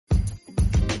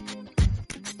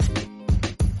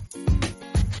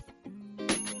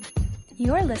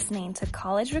You're listening to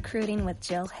College Recruiting with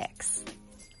Jill Hicks.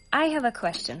 I have a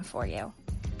question for you.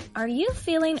 Are you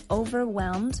feeling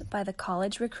overwhelmed by the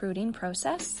college recruiting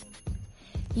process?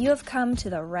 You have come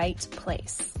to the right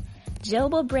place.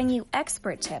 Jill will bring you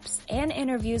expert tips and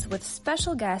interviews with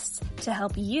special guests to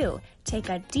help you take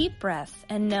a deep breath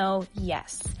and know,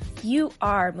 yes, you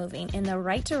are moving in the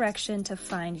right direction to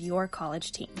find your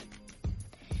college team.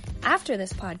 After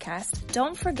this podcast,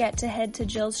 don't forget to head to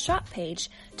Jill's shop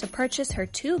page to purchase her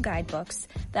 2 guidebooks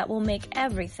that will make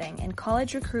everything in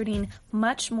college recruiting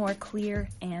much more clear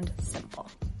and simple.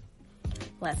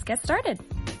 Let's get started.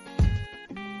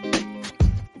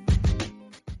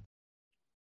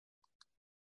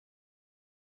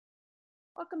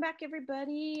 Welcome back,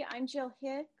 everybody. I'm Jill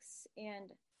Hicks, and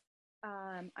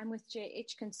I'm with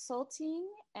JH Consulting,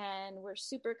 and we're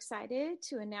super excited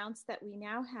to announce that we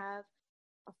now have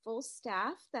a full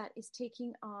staff that is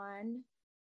taking on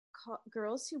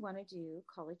girls who want to do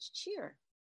college cheer.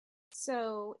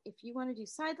 So if you want to do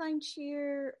sideline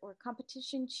cheer or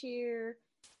competition cheer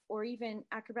or even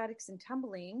acrobatics and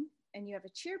tumbling, and you have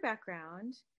a cheer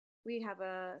background, we have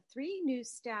 3 new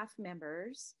staff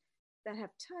members that have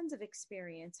tons of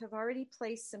experience, have already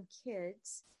placed some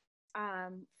kids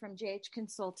from JH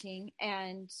Consulting.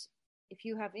 And if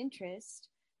you have interest,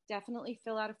 definitely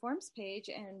fill out a forms page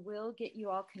and we'll get you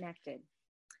all connected.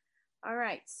 All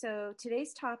right, so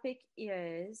today's topic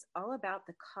is all about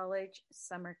the college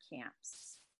summer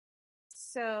camps.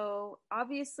 So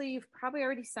obviously you've probably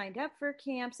already signed up for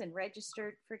camps and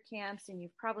registered for camps, and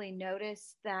you've probably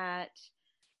noticed that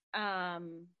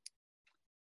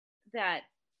that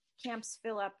camps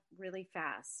fill up really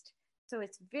fast. So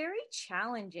it's very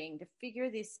challenging to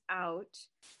figure this out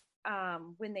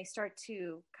when they start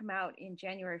to come out in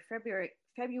January,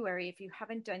 February, if you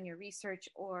haven't done your research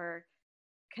or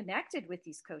connected with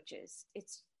these coaches.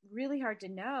 It's really hard to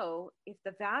know if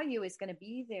the value is going to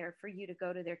be there for you to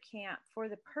go to their camp for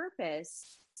the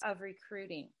purpose of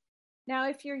recruiting. Now,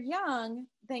 if you're young,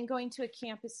 then going to a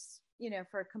camp is,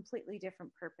 for a completely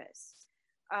different purpose.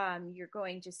 You're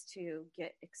going just to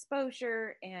get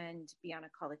exposure and be on a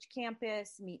college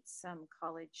campus, meet some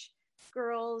college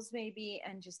girls maybe,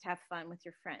 and just have fun with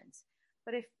your friends.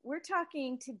 But if we're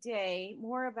talking today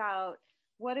more about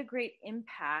what a great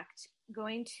impact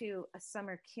going to a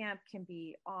summer camp can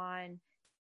be on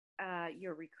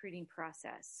your recruiting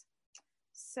process.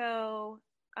 So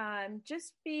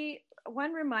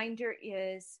one reminder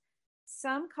is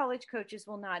some college coaches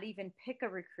will not even pick a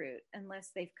recruit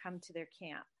unless they've come to their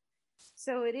camp.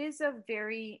 So it is a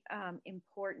very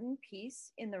important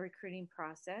piece in the recruiting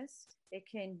process. It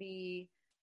can be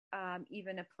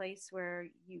even a place where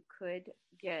you could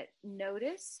get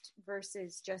noticed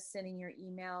versus just sending your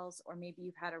emails, or maybe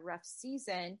you've had a rough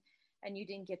season and you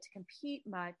didn't get to compete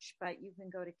much, but you can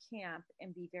go to camp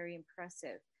and be very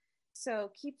impressive.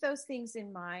 So keep those things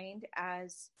in mind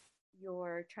as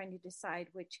you're trying to decide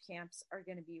which camps are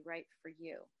going to be right for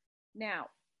you. Now,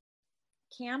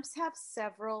 camps have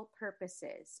several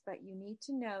purposes, but you need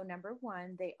to know, number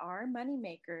 1, they are money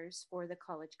makers for the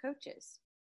college coaches.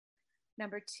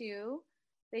 Number 2,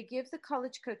 they give the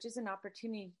college coaches an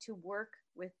opportunity to work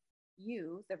with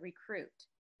you, the recruit.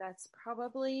 That's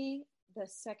probably the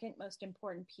second most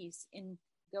important piece in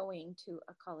going to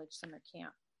a college summer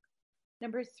camp.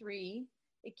 Number 3,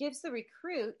 it gives the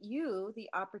recruit, you, the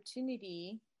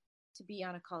opportunity to be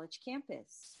on a college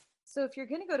campus. So if you're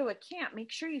going to go to a camp,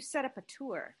 make sure you set up a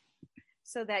tour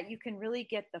so that you can really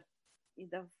get the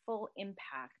full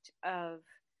impact of,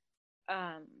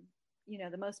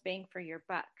 the most bang for your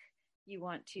buck. You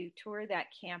want to tour that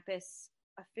campus.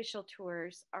 Official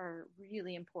tours are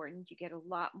really important. You get a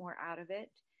lot more out of it.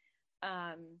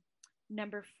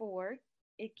 Number 4,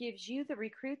 it gives you, the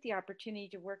recruit, the opportunity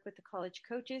to work with the college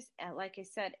coaches, and like I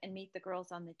said, and meet the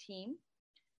girls on the team.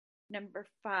 Number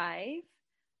 5,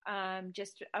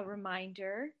 just a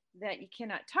reminder that you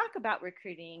cannot talk about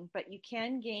recruiting, but you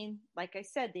can gain, like I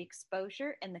said, the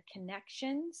exposure and the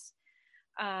connections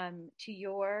to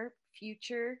your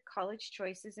future college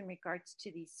choices in regards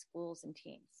to these schools and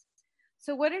teams.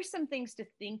 So what are some things to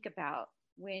think about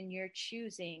when you're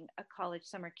choosing a college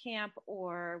summer camp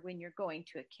or when you're going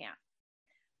to a camp?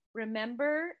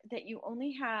 Remember that you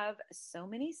only have so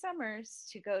many summers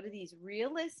to go to these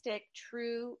realistic,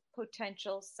 true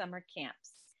potential summer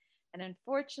camps. And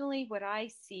unfortunately, what I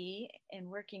see in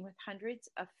working with hundreds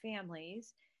of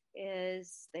families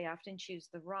is they often choose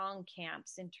the wrong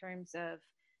camps in terms of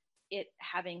it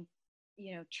having,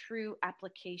 true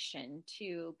application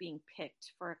to being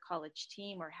picked for a college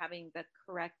team or having the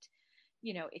correct,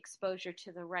 exposure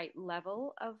to the right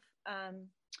level of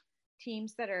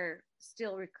teams that are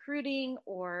still recruiting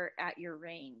or at your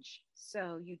range.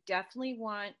 So you definitely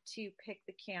want to pick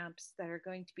the camps that are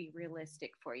going to be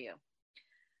realistic for you.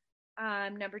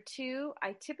 Number 2,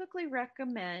 I typically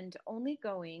recommend only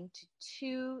going to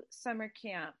 2 summer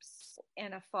camps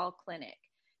and a fall clinic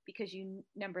because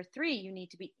number 3, you need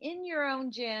to be in your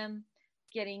own gym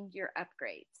getting your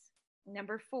upgrades.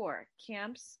 Number 4,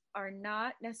 camps are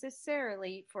not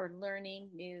necessarily for learning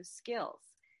new skills.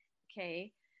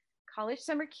 Okay. College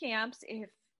summer camps,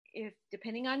 if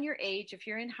depending on your age, if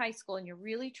you're in high school and you're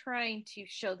really trying to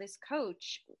show this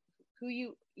coach who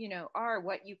you are,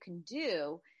 what you can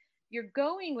do, you're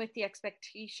going with the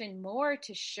expectation more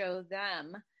to show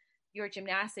them your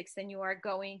gymnastics than you are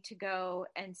going to go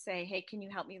and say, hey, can you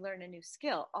help me learn a new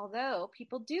skill? Although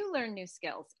people do learn new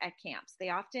skills at camps. They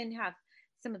often have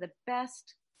some of the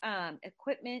best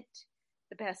equipment,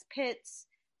 the best pits.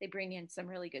 They bring in some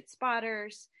really good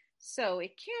spotters. So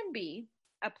it can be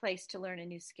a place to learn a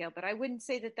new skill, but I wouldn't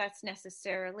say that that's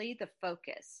necessarily the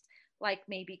focus, like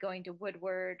maybe going to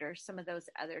Woodward or some of those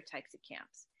other types of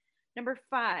camps. Number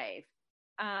 5,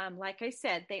 like I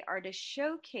said, they are to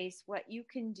showcase what you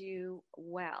can do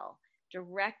well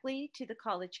directly to the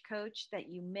college coach that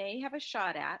you may have a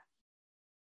shot at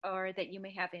or that you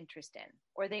may have interest in,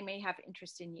 or they may have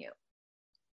interest in you.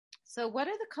 So what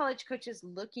are the college coaches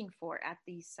looking for at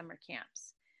these summer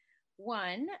camps?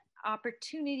 1,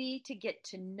 opportunity to get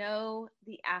to know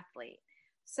the athlete.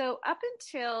 So up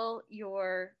until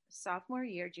your sophomore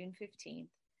year, June 15th,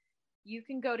 you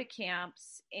can go to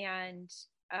camps, and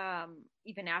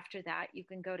even after that, you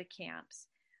can go to camps.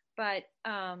 But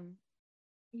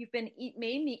you've been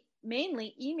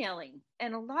mainly emailing.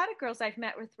 And a lot of girls I've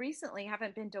met with recently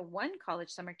haven't been to one college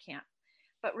summer camp.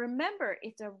 But remember,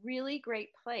 it's a really great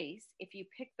place if you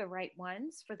pick the right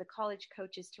ones for the college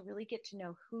coaches to really get to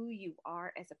know who you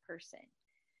are as a person.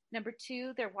 Number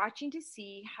 2, they're watching to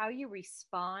see how you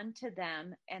respond to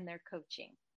them and their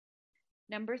coaching.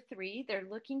 Number 3, they're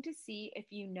looking to see if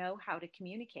you know how to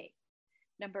communicate.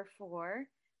 Number 4,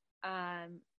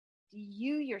 do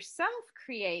you yourself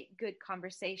create good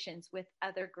conversations with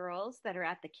other girls that are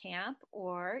at the camp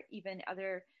or even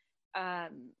other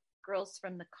girls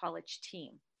from the college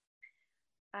team?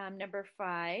 Number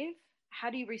 5, how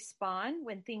do you respond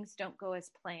when things don't go as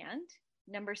planned?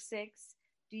 Number 6,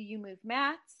 do you move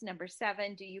mats? Number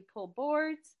 7, do you pull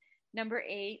boards? Number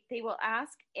 8, they will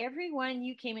ask everyone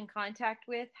you came in contact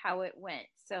with how it went.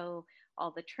 So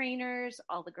all the trainers,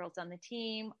 all the girls on the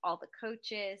team, all the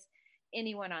coaches,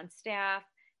 anyone on staff.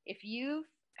 If you've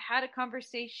had a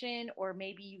conversation or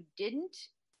maybe you didn't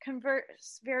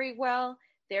converse very well,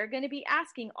 they're going to be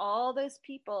asking all those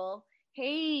people,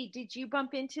 hey, did you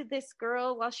bump into this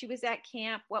girl while she was at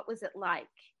camp? What was it like?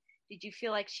 Did you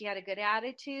feel like she had a good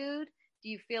attitude? Do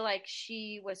you feel like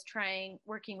she was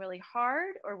working really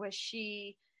hard, or was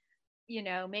she,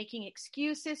 making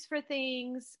excuses for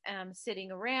things,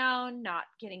 sitting around, not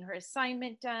getting her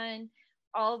assignment done?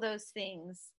 All those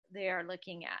things they are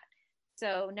looking at.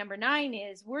 So number 9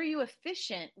 is, were you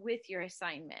efficient with your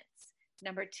assignments?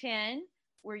 Number 10,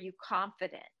 were you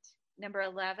confident? Number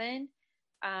 11,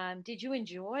 did you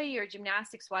enjoy your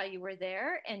gymnastics while you were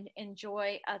there and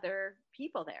enjoy other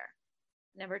people there?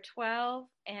 Number 12,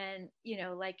 and,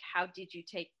 how did you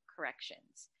take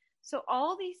corrections? So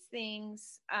all these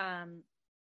things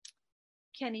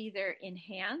can either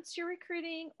enhance your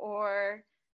recruiting or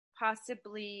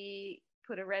possibly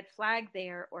put a red flag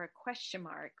there or a question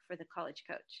mark for the college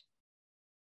coach.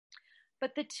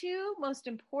 But the 2 most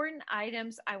important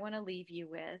items I want to leave you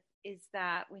with is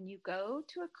that when you go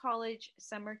to a college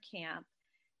summer camp,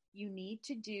 you need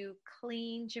to do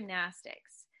clean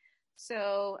gymnastics.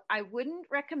 So I wouldn't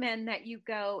recommend that you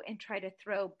go and try to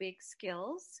throw big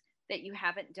skills that you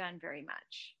haven't done very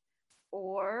much.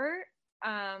 Or,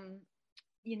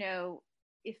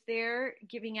 if they're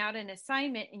giving out an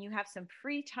assignment and you have some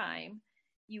free time,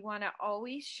 you want to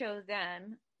always show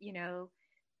them,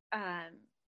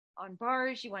 on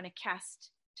bars, you want to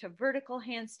cast to vertical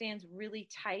handstands, really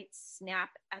tight snap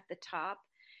at the top.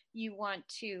 You want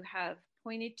to have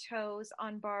pointed toes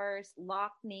on bars,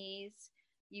 lock knees.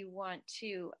 You want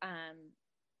to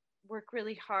work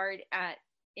really hard at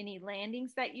any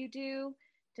landings that you do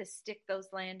to stick those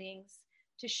landings,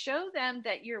 to show them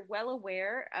that you're well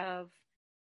aware of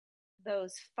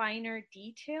those finer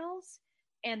details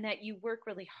and that you work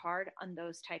really hard on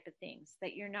those type of things,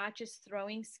 that you're not just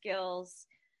throwing skills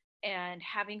and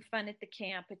having fun at the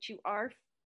camp, but you are,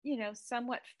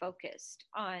 somewhat focused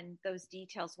on those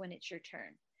details when it's your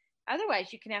turn.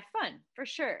 Otherwise, you can have fun, for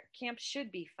sure. Camp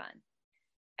should be fun.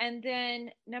 And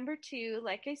then number 2,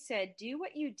 like I said, do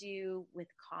what you do with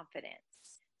confidence.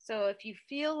 So if you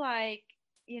feel like,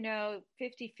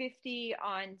 50-50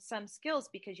 on some skills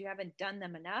because you haven't done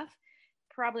them enough,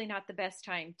 probably not the best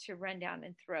time to run down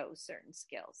and throw certain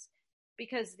skills.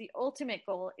 Because the ultimate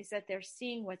goal is that they're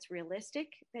seeing what's realistic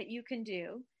that you can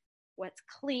do, what's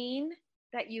clean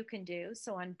that you can do.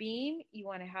 So on beam, you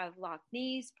want to have locked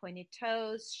knees, pointed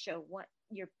toes, show what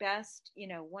your best,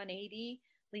 180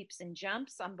 leaps and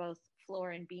jumps on both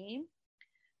floor and beam.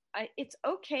 It's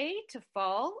okay to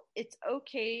fall. It's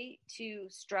okay to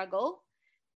struggle.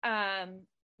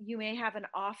 You may have an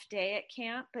off day at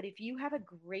camp, but if you have a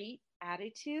great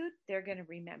attitude, they're going to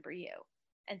remember you.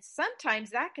 And sometimes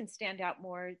that can stand out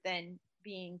more than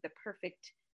being the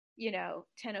perfect,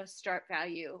 10 start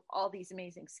value, all these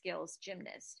amazing skills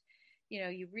gymnast.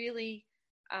 You really,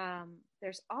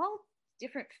 there's all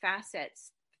different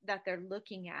facets that they're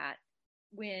looking at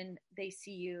when they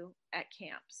see you at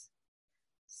camps.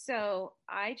 So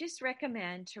I just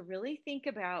recommend to really think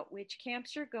about which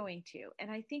camps you're going to.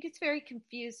 And I think it's very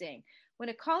confusing. When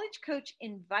a college coach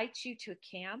invites you to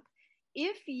a camp,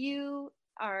 if you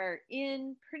are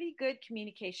in pretty good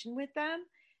communication with them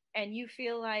and you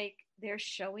feel like they're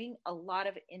showing a lot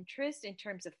of interest in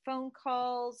terms of phone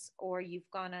calls, or you've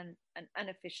gone on an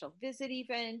unofficial visit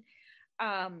even,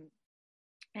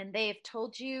 and they have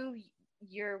told you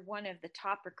you're one of the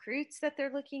top recruits that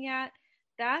they're looking at,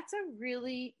 that's a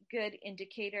really good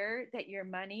indicator that your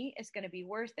money is going to be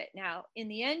worth it. Now, in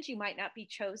the end, you might not be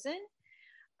chosen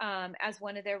as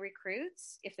one of their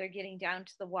recruits if they're getting down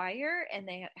to the wire and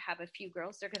they have a few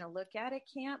girls they're going to look at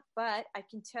camp. But I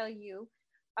can tell you,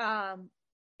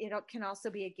 it can also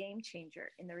be a game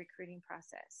changer in the recruiting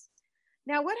process.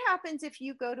 Now, what happens if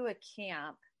you go to a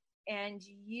camp and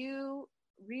you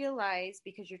realize,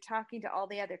 because you're talking to all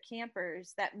the other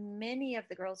campers, that many of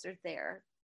the girls are there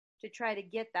to try to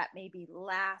get that maybe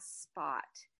last spot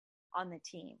on the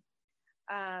team?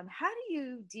 How do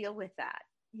you deal with that?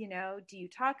 Do you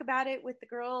talk about it with the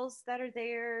girls that are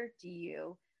there? Do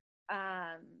you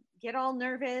get all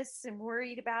nervous and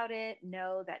worried about it?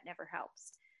 No, that never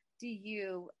helps. Do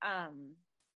you, I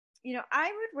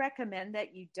would recommend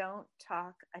that you don't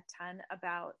talk a ton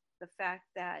about the fact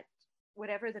that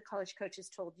whatever the college coach has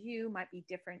told you might be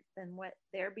different than what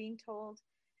they're being told.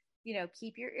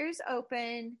 Keep your ears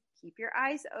open, keep your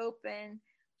eyes open,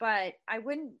 but I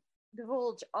wouldn't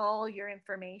divulge all your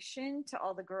information to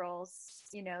all the girls,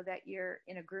 that you're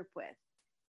in a group with.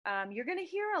 You're going to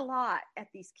hear a lot at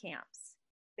these camps.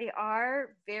 They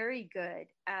are very good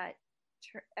at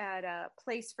a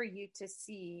place for you to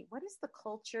see what is the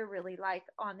culture really like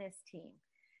on this team,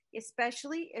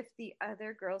 especially if the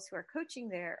other girls who are coaching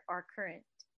there are current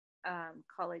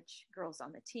college girls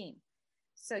on the team.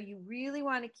 So you really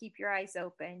want to keep your eyes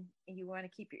open and you want to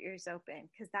keep your ears open,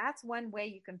 because that's one way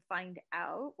you can find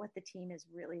out what the team is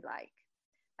really like.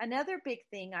 Another big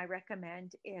thing I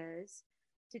recommend is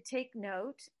to take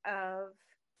note of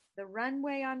the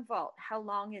runway on vault. How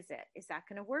long is it? Is that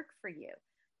going to work for you?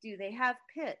 Do they have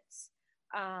pits?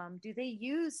 Do they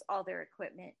use all their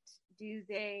equipment? Do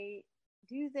they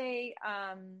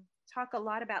talk a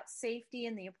lot about safety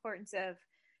and the importance of,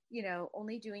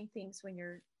 only doing things when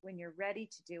you're ready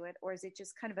to do it? Or is it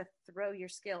just kind of a throw your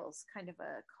skills kind of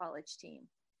a college team?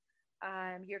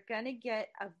 You're going to get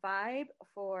a vibe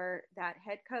for that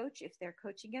head coach if they're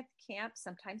coaching at the camp.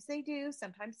 Sometimes they do,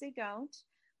 sometimes they don't.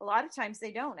 A lot of times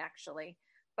they don't, actually,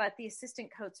 but the assistant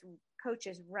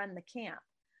coaches run the camp.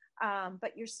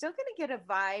 But you're still going to get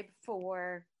a vibe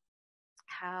for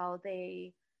how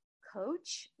they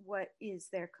coach. What is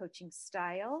their coaching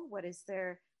style?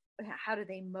 How do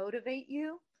they motivate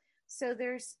you? So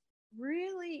there's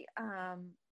really a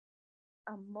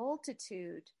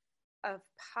multitude of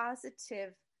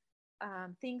positive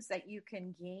things that you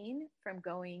can gain from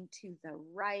going to the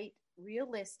right,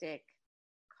 realistic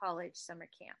college summer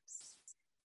camps.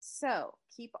 So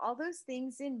keep all those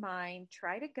things in mind.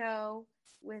 Try to go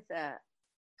with a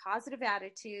positive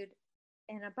attitude,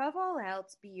 and above all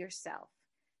else, be yourself.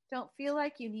 Don't feel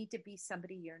like you need to be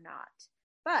somebody you're not.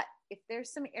 But if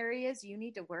there's some areas you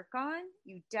need to work on,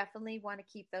 you definitely want to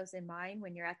keep those in mind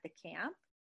when you're at the camp,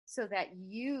 so that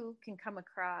you can come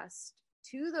across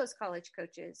to those college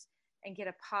coaches and get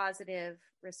a positive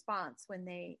response when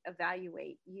they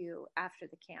evaluate you after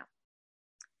the camp.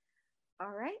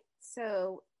 All right.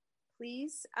 So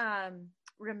please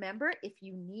remember, if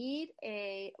you need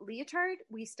a leotard,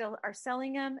 we still are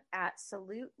selling them at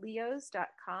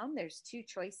saluteleos.com. There's two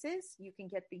choices. You can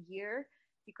get the year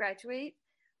you graduate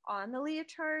on the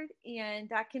leotard, and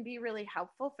that can be really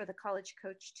helpful for the college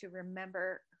coach to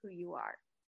remember who you are.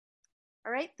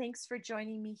 All right. Thanks for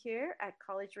joining me here at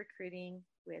College Recruiting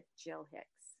with Jill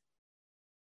Hicks.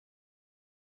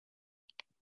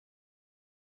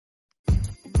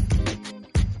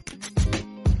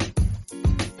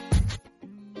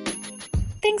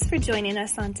 Thanks for joining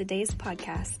us on today's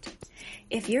podcast.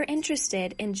 If you're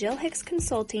interested in Jill Hicks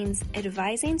Consulting's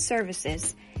advising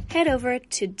services, head over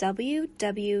to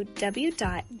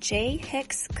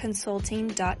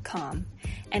www.jhicksconsulting.com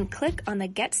and click on the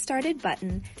Get Started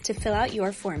button to fill out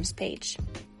your forms page.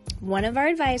 One of our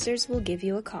advisors will give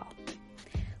you a call.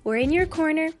 We're in your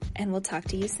corner, and we'll talk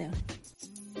to you soon.